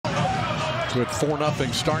Good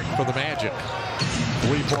 4-0 start for the Magic.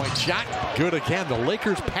 3-point shot, good again. The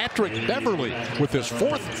Lakers' Patrick Beverly with his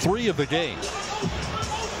 4th 3 of the game.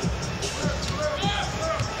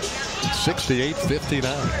 68-59.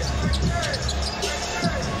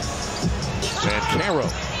 And Caro,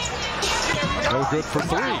 no good for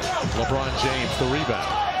 3. LeBron James the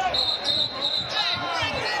rebound.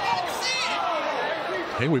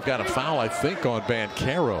 Hey, we've got a foul, I think, on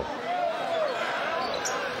Caro.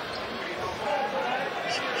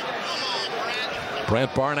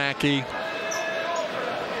 Brent Barnacky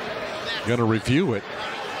going to review it.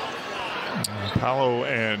 Paolo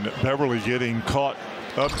and Beverly getting caught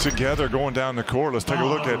up together going down the court. Let's take a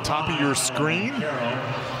look at top of your screen.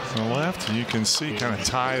 On the left, you can see kind of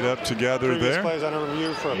tied up together there. Plays under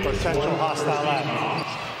review for a potential hostile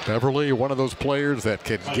act. Beverly, one of those players that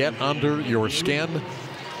can get under your skin.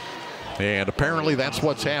 And apparently that's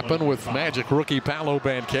what's happened with Magic rookie Paolo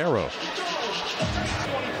Banchero.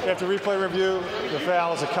 After replay review, the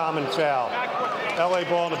foul is a common foul. LA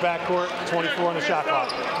ball in the backcourt, 24 on the shot clock.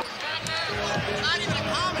 Not even a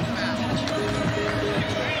common foul.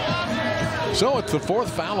 So it's the 4th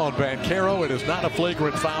foul on Banchero. It is not a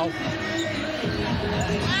flagrant foul.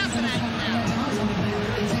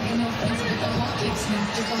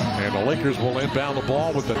 And the Lakers will inbound the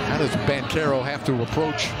ball with the. How does Banchero have to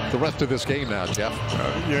approach the rest of this game now, Jeff?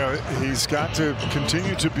 He's got to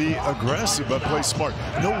continue to be aggressive but play smart.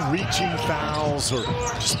 No reaching fouls or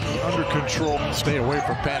just be under control. Stay away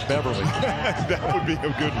from Pat Beverly. That would be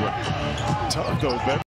a good one. Tough though, Beverly.